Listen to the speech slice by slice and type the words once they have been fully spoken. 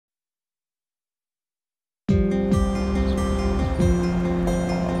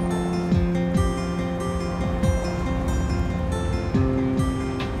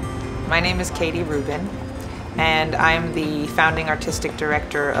My name is Katy Rubin, and I'm the founding artistic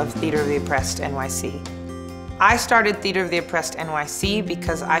director of Theater of the Oppressed NYC. I started Theater of the Oppressed NYC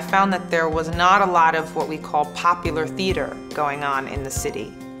because I found that there was not a lot of what we call popular theater going on in the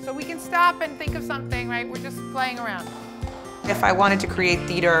city. So we can stop and think of something, right? We're just playing around. If I wanted to create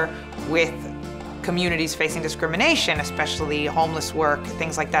theater with communities facing discrimination, especially homeless work,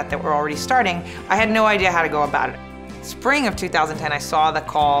 things like that that were already starting, I had no idea how to go about it. Spring of 2010, I saw the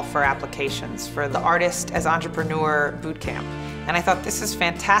call for applications for the Artist as Entrepreneur Bootcamp. And I thought, this is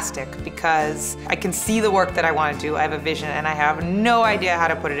fantastic because I can see the work that I want to do, I have a vision, and I have no idea how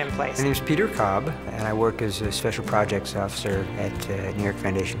to put it in place. My name is Peter Cobb, and I work as a Special Projects Officer at New York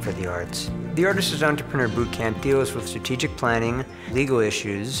Foundation for the Arts. The Artist as Entrepreneur Bootcamp deals with strategic planning, legal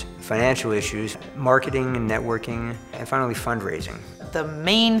issues, financial issues, marketing and networking, and finally fundraising. The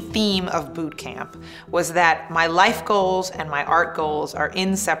main theme of boot camp was that my life goals and my art goals are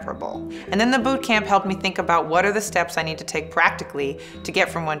inseparable. And then the boot camp helped me think about what are the steps I need to take practically to get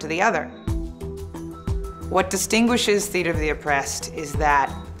from one to the other. What distinguishes Theater of the Oppressed is that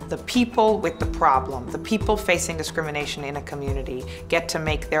the people with the problem, the people facing discrimination in a community, get to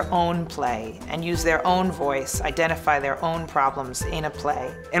make their own play and use their own voice, identify their own problems in a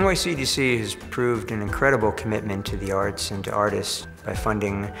play. NYCEDC has proved an incredible commitment to the arts and to artists by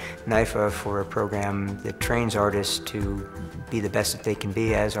funding NYFA for a program that trains artists to be the best that they can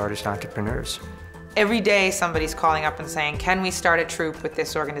be as artist entrepreneurs. Every day somebody's calling up and saying, can we start a troupe with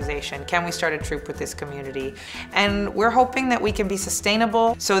this organization? Can we start a troupe with this community? And we're hoping that we can be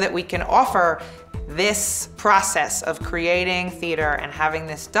sustainable so that we can offer this process of creating theater and having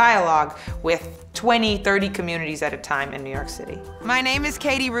this dialogue with 20, 30 communities at a time in New York City. My name is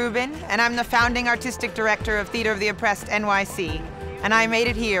Katy Rubin, and I'm the founding artistic director of Theater of the Oppressed NYC, and I made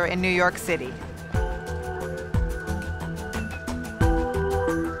it here in New York City.